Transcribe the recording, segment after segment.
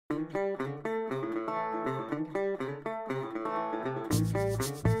Forage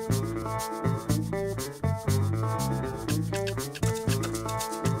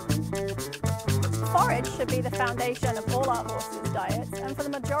should be the foundation of all our horses' diets, and for the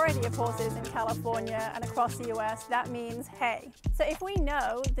majority of horses in California and across the US, that means hay. So if we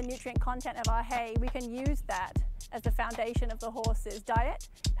know the nutrient content of our hay, we can use that as the foundation of the horse's diet,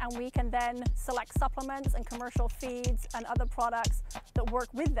 and we can then select supplements and commercial feeds and other products that work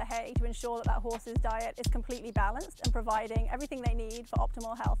with the hay to ensure that that horse's diet is completely balanced and providing everything they need for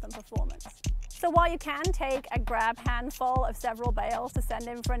optimal health and performance. So while you can take a grab handful of several bales to send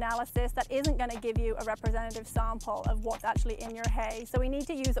in for analysis, that isn't going to give you a representative sample of what's actually in your hay. So we need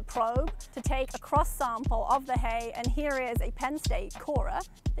to use a probe to take a cross sample of the hay, and here is a Penn State Cora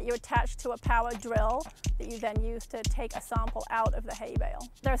that you attach to a power drill that you then use to take a sample out of the hay bale.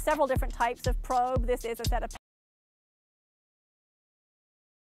 There are several different types of probe. This is a set of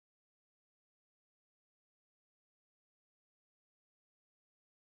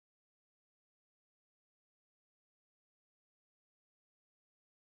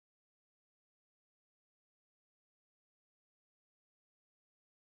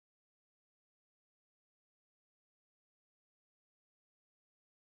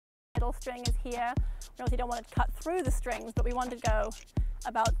middle string is here. We obviously don't want to cut through the strings, but we want to go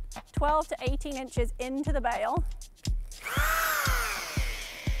about 12 to 18 inches into the bale.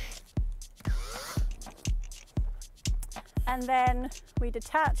 And then we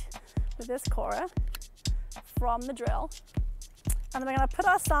detach with this Cora from the drill. And then we're going to put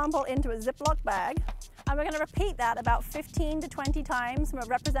our sample into a Ziploc bag. And we're going to repeat that about 15 to 20 times from a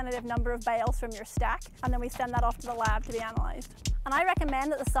representative number of bales from your stack. And then we send that off to the lab to be analyzed. And I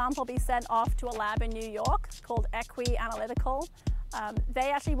recommend that the sample be sent off to a lab in New York called Equi Analytical. They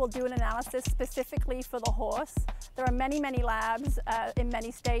actually will do an analysis specifically for the horse. There are many, many labs in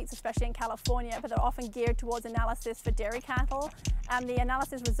many states, especially in California, but they're often geared towards analysis for dairy cattle. And the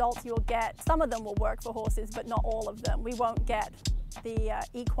analysis results you'll get, some of them will work for horses, but not all of them. We won't get the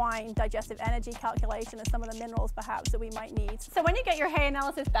equine digestive energy calculation and some of the minerals perhaps that we might need. So when you get your hay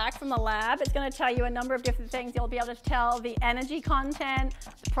analysis back from the lab, it's going to tell you a number of different things. You'll be able to tell the energy content,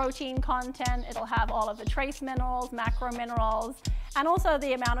 the protein content, it'll have all of the trace minerals, macro minerals, and also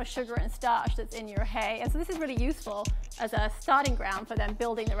the amount of sugar and starch that's in your hay. And so this is really useful as a starting ground for then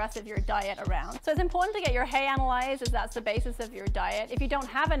building the rest of your diet around. So it's important to get your hay analyzed, as that's the basis of your diet. If you don't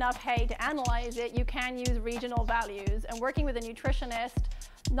have enough hay to analyze it, you can use regional values. And working with a nutritionist,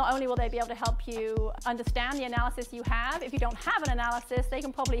 not only will they be able to help you understand the analysis you have, if you don't have an analysis, they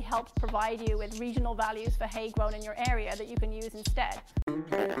can probably help provide you with regional values for hay grown in your area that you can use instead.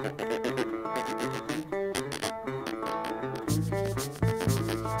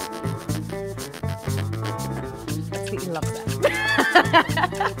 He loves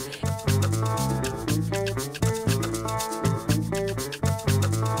that.